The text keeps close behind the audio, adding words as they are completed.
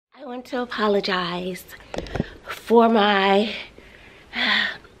I want to apologize for my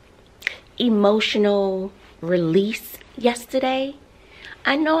emotional release yesterday.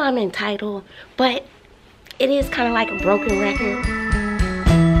 I know I'm entitled, but it is kind of like a broken record.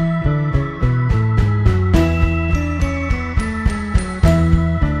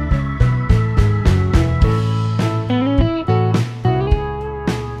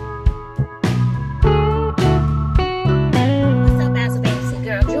 What's up, Bazzle Baby?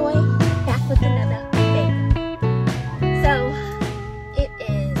 Girl Joy, back with another baby. So, it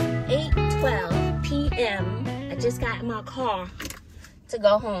is 8:12 p.m. I just got in my car to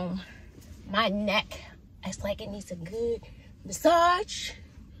go home. My neck, it's like it needs a good massage.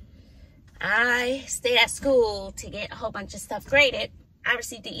 I stayed at school to get a whole bunch of stuff graded. I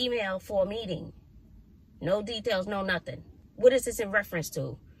received the email for a meeting. No details, no nothing. What is this in reference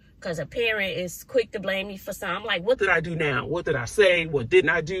to? Because a parent is quick to blame me for something. I'm like, what did I do now? What did I say? What didn't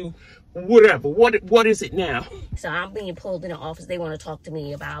I do? Whatever. What is it now? So I'm being pulled in the office. They want to talk to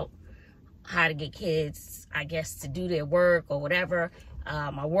me about how to get kids, I guess, to do their work or whatever.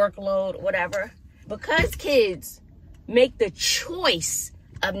 My workload, whatever. Because kids make the choice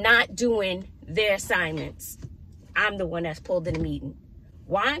of not doing their assignments, I'm the one that's pulled in the meeting.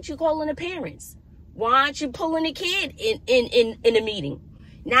 Why aren't you calling the parents? Why aren't you pulling the kid in the meeting?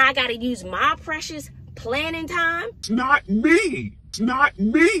 Now I got to use my precious planning time. It's not me. It's not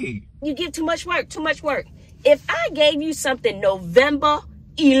me. You give too much work, too much work. If I gave you something November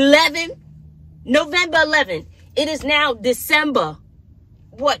 11, it is now December.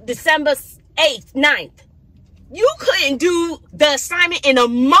 What, December 8th, 9th? You couldn't do the assignment in a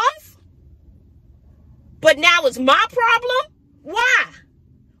month? But now it's my problem? Why?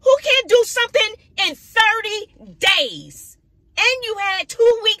 Who can't do something in 30 days? And you had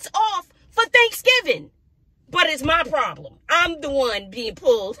 2 weeks off for Thanksgiving. But it's my problem. I'm the one being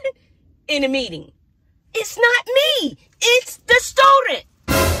pulled in a meeting. It's not me. It's the student.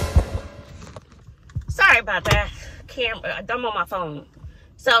 Sorry about that. I'm on my phone.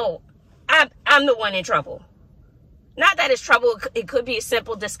 So I'm the one in trouble. Not that it's trouble. It could be a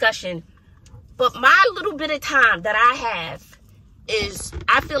simple discussion. But my little bit of time that I have is,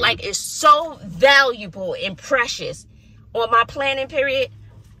 I feel like it's so valuable and precious on my planning period.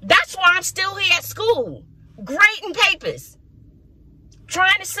 That's why I'm still here at school, grading papers,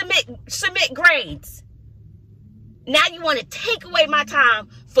 trying to submit grades. Now you want to take away my time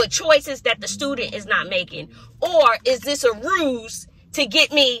for choices that the student is not making. Or is this a ruse to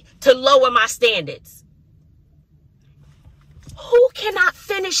get me to lower my standards? Who cannot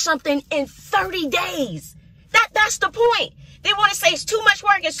finish something in 30 days? That's the point. They want to say it's too much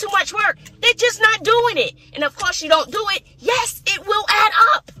work, it's too much work. They're just not doing it. And of course you don't do it. Yes, it will add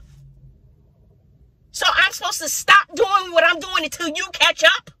up. So I'm supposed to stop doing what I'm doing until you catch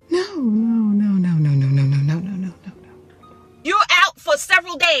up? No. You're out for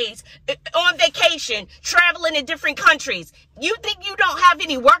several days on vacation, traveling in different countries. You think you don't have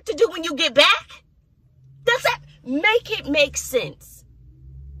any work to do when you get back? Does that make it make sense?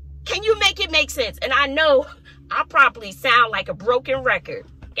 Can you make it make sense? And I know I probably sound like a broken record.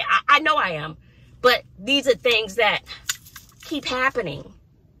 Yeah, I know I am. But these are things that keep happening.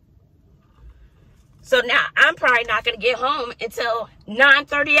 So now I'm probably not going to get home until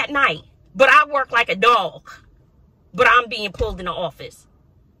 9:30 at night. But I work like a dog. But I'm being pulled in the office.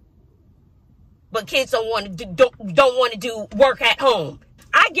 But kids don't want to do work at home.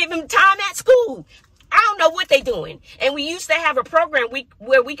 I give them time at school. I don't know what they're doing. And we used to have a program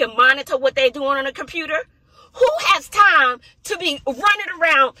where we can monitor what they're doing on a computer. Who has time to be running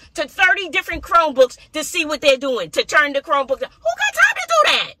around to 30 different Chromebooks to see what they're doing, to turn the Chromebooks on? Who got time to do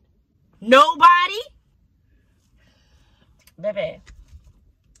that? Nobody? Baby,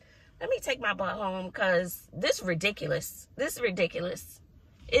 let me take my butt home because this is ridiculous. This is ridiculous.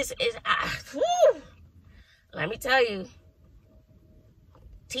 Let me tell you,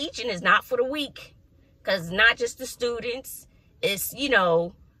 teaching is not for the weak. Because not just the students, it's,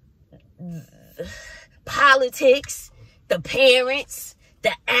 politics, the parents,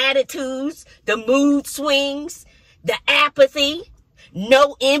 the attitudes, the mood swings, the apathy,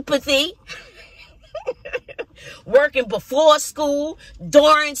 no empathy, working before school,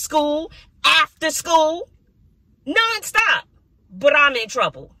 during school, after school, nonstop. But I'm in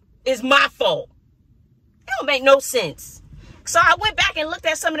trouble. It's my fault. It don't make no sense. So I went back and looked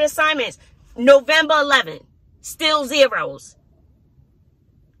at some of the assignments. November 11th, still zeros.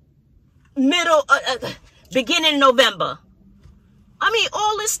 Beginning of November. I mean,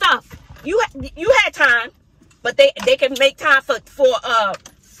 all this stuff. You had time, but they can make time for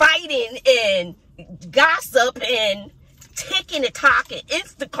fighting and gossip and ticking and talking,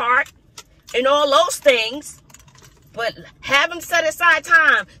 Instacart, and all those things. But have them set aside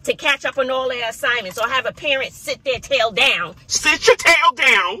time to catch up on all their assignments, or have a parent sit their tail down. Sit your tail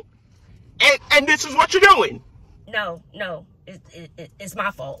down, and this is what you're doing. No, it's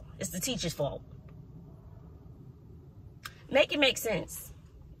my fault. It's the teacher's fault. Make it make sense.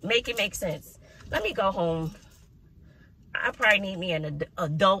 Make it make sense. Let me go home. I probably need me an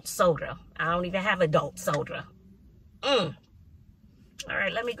adult soda. I don't even have adult soda. All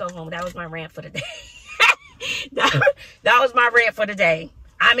right, let me go home. That was my rant for the day. that was my rant for the day.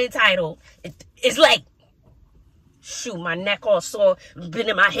 I'm entitled. It's late. Shoot, my neck all sore.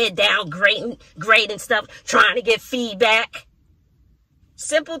 Bending my head down, grading stuff, trying to get feedback.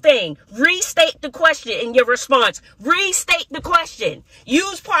 Simple thing. Restate the question in your response. Restate the question.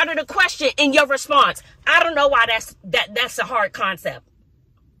 Use part of the question in your response. I don't know why that's a hard concept.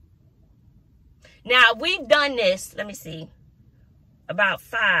 Now, we've done this. Let me see. About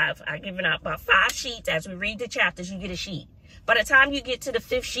 5. I've given out about 5 sheets. As we read the chapters, you get a sheet. By the time you get to the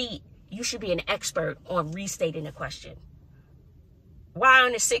 5th sheet, you should be an expert on restating the question. Why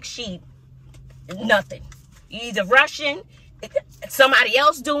on the 6th sheet? Nothing. You're either rushing, somebody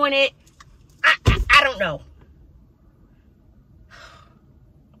else doing it. I don't know.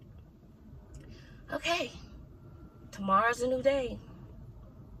 Okay. Tomorrow's a new day.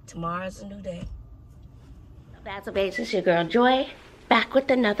 Tomorrow's a new day. Bazzle Babes, it's your girl Joy, back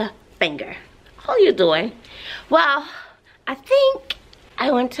with another banger. How you doing? Well, I think I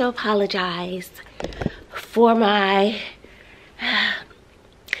want to apologize for my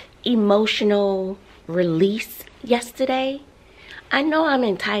emotional release yesterday. I know I'm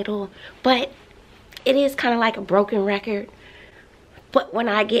entitled, but it is kind of like a broken record. But when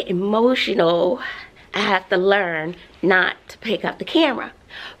I get emotional, I have to learn not to pick up the camera.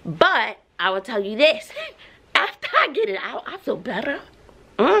 But I will tell you this, after I get it out, I feel better.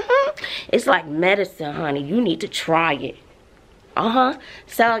 It's like medicine, honey. You need to try it.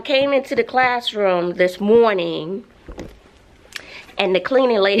 So I came into the classroom this morning, and the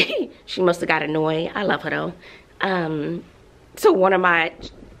cleaning lady, she must have got annoyed. I love her though. So one of my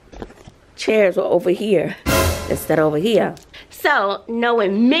chairs were over here instead of over here. So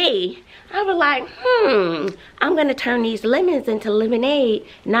knowing me, I was like, I'm gonna turn these lemons into lemonade.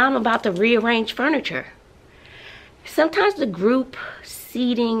 Now I'm about to rearrange furniture. Sometimes the group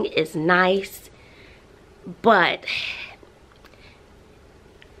seating is nice, but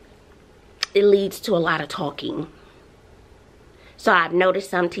it leads to a lot of talking. So I've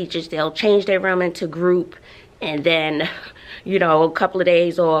noticed some teachers, they'll change their room into group, and then, you know, a couple of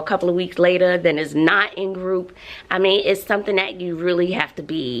days or a couple of weeks later, then it's not in group. I mean, it's something that you really have to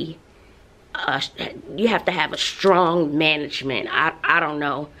be, you have to have a strong management. I don't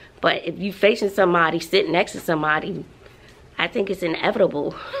know. But if you're facing somebody, sitting next to somebody, I think it's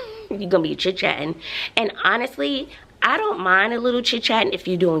inevitable. You're going to be chit-chatting. And honestly, I don't mind a little chit-chatting if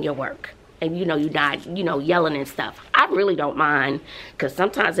you're doing your work. And you know, you're not, you know, yelling and stuff. I really don't mind. Because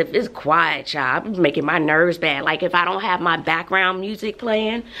sometimes if it's quiet, child, it's making my nerves bad. Like if I don't have my background music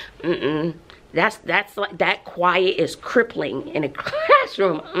playing, that's like, that quiet is crippling in a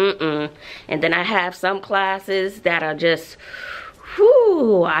classroom. And then I have some classes that are just,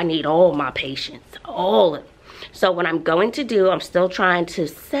 whew, I need all my patience, all of it. So what I'm going to do, I'm still trying to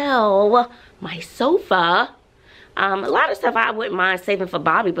sell my sofa. A lot of stuff I wouldn't mind saving for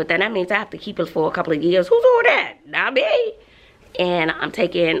Bobby, but then that means I have to keep it for a couple of years. Who's doing that? Not me. And I'm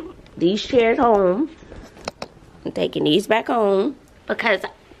taking these chairs home. I'm taking these back home because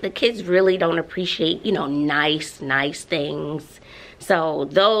the kids really don't appreciate, you know, nice things. So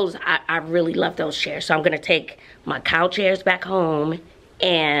those, I really love those chairs. So I'm going to take my cow chairs back home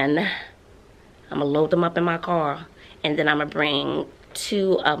and I'm going to load them up in my car. And then I'm going to bring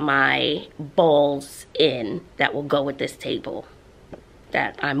 2 of my bowls in that will go with this table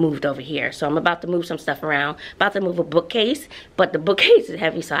that I moved over here. So I'm about to move some stuff around. About to move a bookcase, but the bookcase is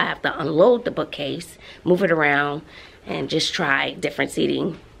heavy, so I have to unload the bookcase, move it around, and just try different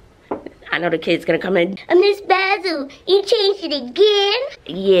seating. I know the kid's gonna come in. Miss Bazzle, you changed it again?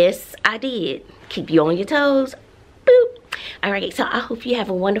 Yes, I did. Keep you on your toes. Boop. Alright, so I hope you have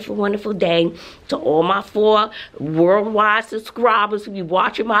a wonderful, wonderful day. To all my 4 worldwide subscribers who be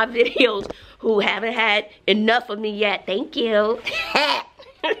watching my videos who haven't had enough of me yet, thank you.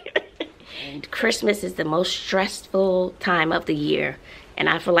 And Christmas is the most stressful time of the year. And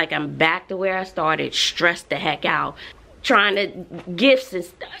I feel like I'm back to where I started, stressed the heck out. Trying to gifts and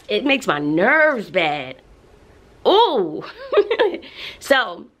stuff. It makes my nerves bad. Ooh.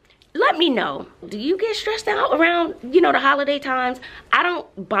 So let me know, do you get stressed out around, you know, the holiday times? I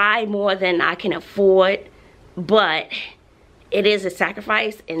don't buy more than I can afford, but it is a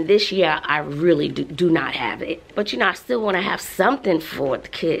sacrifice, and this year I really do not have it. But you know, I still want to have something for the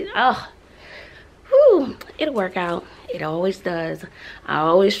kids. Oh, whew, it'll work out. It always does. I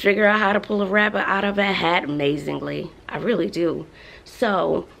always figure out how to pull a rabbit out of a hat amazingly. I really do.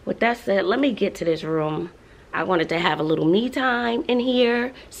 So with that said, let me get to this room. I wanted to have a little me time in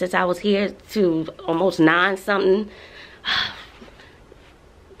here since I was here to almost 9 something.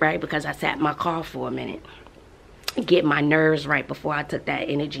 Right, because I sat in my car for a minute. Get my nerves right before I took that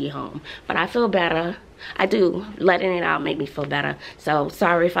energy home. But I feel better. I do. Letting it out make me feel better. So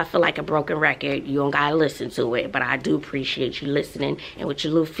sorry if I feel like a broken record. You don't gotta listen to it. But I do appreciate you listening and with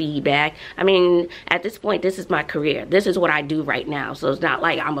your little feedback. I mean, at this point, this is my career. This is what I do right now. So it's not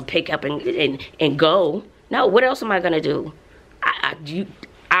like I'm gonna pick up and go. No, what else am I gonna do?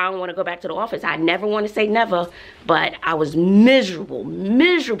 I don't want to go back to the office. I never want to say never, but I was miserable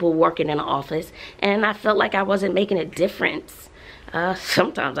working in the office, and I felt like I wasn't making a difference.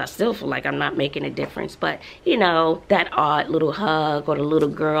 Sometimes I still feel like I'm not making a difference, but you know, that odd little hug, or the little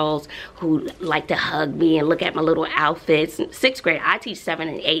girls who like to hug me and look at my little outfits. 6th grade, I teach 7th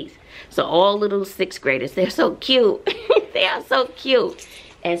and 8th, so all little 6th graders, they're so cute. They are so cute.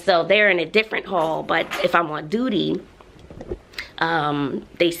 And so they're in a different hall, but if I'm on duty,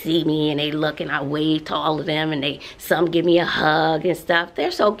 they see me and they look, and I wave to all of them, and some give me a hug and stuff.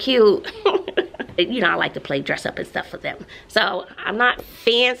 They're so cute. You know, I like to play dress up and stuff for them. So I'm not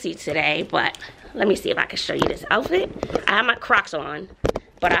fancy today, but let me see if I can show you this outfit. I have my Crocs on,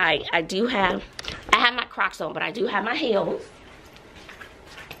 but I have my Crocs on, but I do have my heels.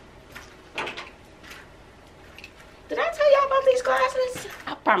 Did I tell y'all about these glasses?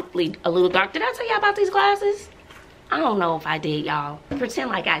 I'm probably a little dark. Did I tell y'all about these glasses? I don't know if I did, y'all. Pretend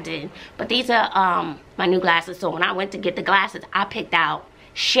like I did. But these are my new glasses. So when I went to get the glasses, I picked out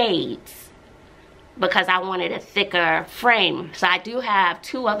shades because I wanted a thicker frame. So I do have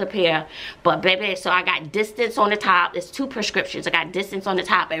 2 other pair, but baby, so I got distance on the top. It's 2 prescriptions. I got distance on the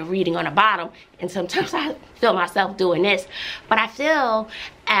top and reading on the bottom. And sometimes I feel myself doing this. But I feel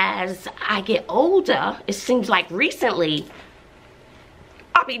as I get older, it seems like recently,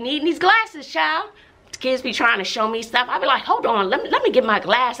 I'll be needing these glasses, child. Kids be trying to show me stuff. I be like, hold on, let me get my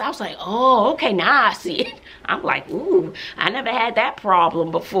glass. I was like, oh, okay, now I see it. I'm like, ooh, I never had that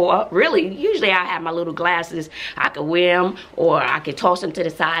problem before. Really, usually I have my little glasses. I could wear them or I could toss them to the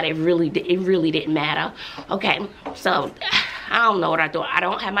side. It really didn't matter. Okay, so I don't know what I do. I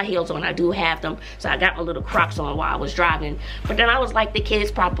don't have my heels on. I do have them. So I got my little Crocs on while I was driving. But then I was like, the kids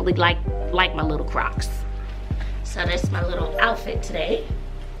probably like my little Crocs. So that's my little outfit today.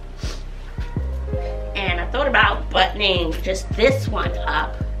 And I thought about buttoning just this one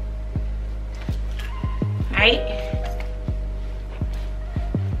up, right?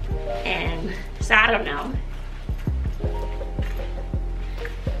 And so I don't know.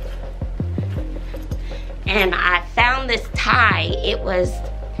 And I found this tie. It was,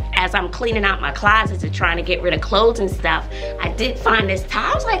 as I'm cleaning out my closets and trying to get rid of clothes and stuff, I did find this tie.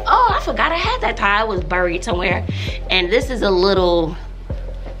 I was like, oh, I forgot I had that tie. It was buried somewhere. And this is a little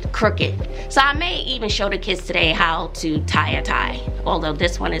crooked. So I may even show the kids today how to tie a tie. Although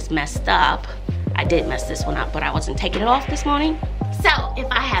this one is messed up. I did mess this one up, but I wasn't taking it off this morning. So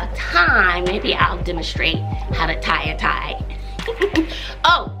if I have time, maybe I'll demonstrate how to tie a tie.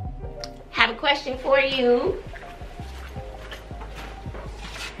 Oh, have a question for you.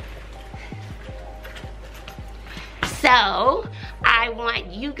 So I want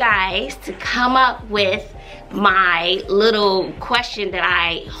you guys to come up with my little question that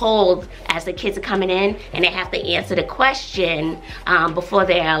I hold as the kids are coming in, and they have to answer the question before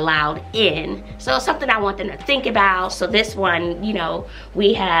they're allowed in. So it's something I want them to think about. So this one, you know,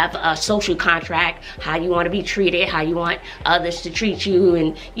 we have a social contract, how you want to be treated, how you want others to treat you,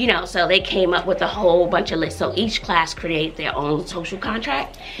 and you know, so they came up with a whole bunch of lists. So each class create their own social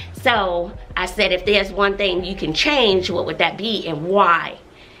contract. So I said, if there's one thing you can change, what would that be and why?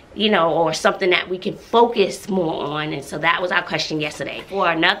 You know, or something that we can focus more on. And so that was our question yesterday. For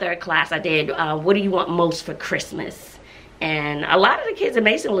another class I did, what do you want most for Christmas? And a lot of the kids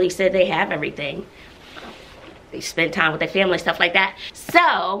amazingly said they have everything. They spend time with their family, stuff like that.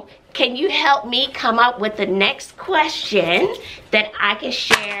 So can you help me come up with the next question that I can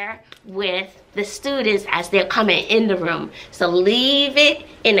share with the students as they're coming in the room? So leave it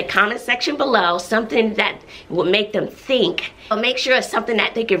in the comment section below, something that will make them think. But make sure it's something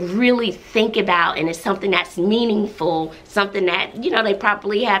that they can really think about, and it's something that's meaningful, something that, you know, they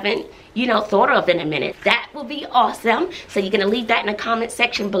probably haven't, you know, thought of in a minute. That will be awesome. So you're gonna leave that in the comment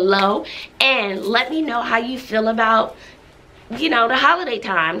section below, and let me know how you feel about you know, the holiday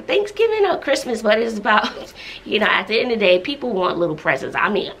time, Thanksgiving or Christmas, but it's about, you know, at the end of the day, people want little presents. I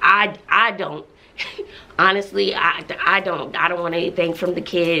mean, I don't. Honestly, I don't want anything from the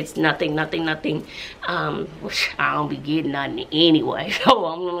kids. Nothing. Which I don't be getting nothing anyway. So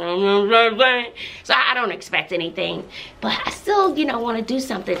I don't expect anything. But I still, you know, want to do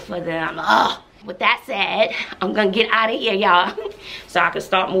something for them. With that said, I'm gonna get out of here, y'all, so I can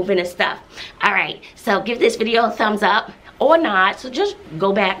start moving and stuff. All right, so give this video a thumbs up or not. So just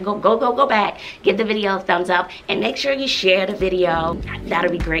go back, go back, give the video a thumbs up, and make sure you share the video.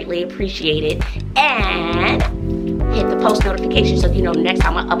 That'll be greatly appreciated. And hit the post notification so you know next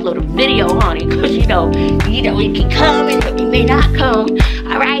time I upload a video on it, because you know it can come and it may not come.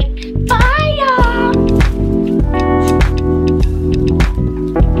 All right, bye.